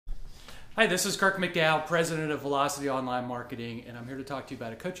Hi, this is Kirk McDowell, President of Velocity Online Marketing, and I'm here to talk to you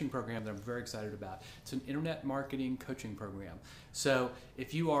about a coaching program that I'm very excited about. It's an internet marketing coaching program. So,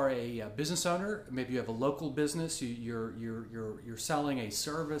 if you are a business owner, maybe you have a local business, you're selling a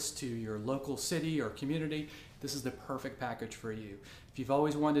service to your local city or community, this is the perfect package for you. If you've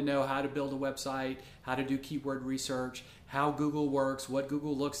always wanted to know how to build a website, how to do keyword research, how Google works, what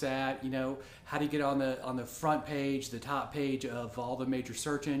Google looks at, how to get on the front page, the top page of all the major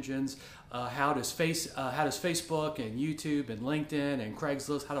search engines, how does Facebook and YouTube and LinkedIn and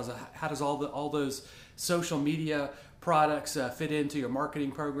Craigslist, how does all those social media products fit into your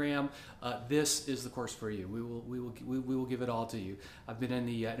marketing program? This is the course for you. We will give it all to you. I've been in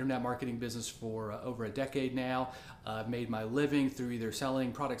the internet marketing business for over a decade now. I've made my living through either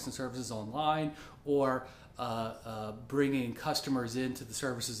selling products and services online or bringing customers into the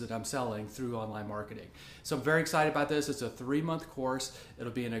services that I'm selling through online marketing. So I'm very excited about this. It's a 3-month course.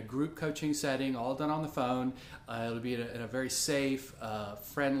 It'll be in a group coaching setting, all done on the phone. It'll be in a very safe,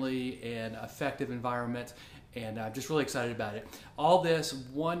 friendly, and effective environment. And I'm just really excited about it. All this,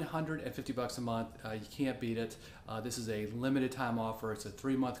 $150 a month. You can't beat it. This is a limited time offer. It's a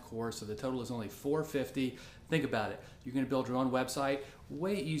 3-month course, so the total is only $450. Think about it. You're going to build your own website.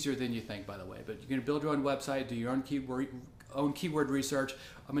 Way easier than you think, by the way. But you're going to build your own website, do your own keyword research.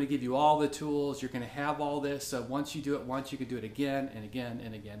 I'm going to give you all the tools. You're going to have all this. So once you do it once, you can do it again and again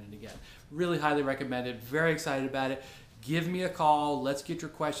and again and again. Really highly recommended. Very excited about it. Give me a call. Let's get your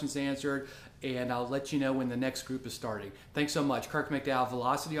questions answered, and I'll let you know when the next group is starting. Thanks so much. Kirk McDowell,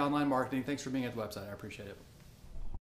 Velocity Online Marketing. Thanks for being at the website. I appreciate it.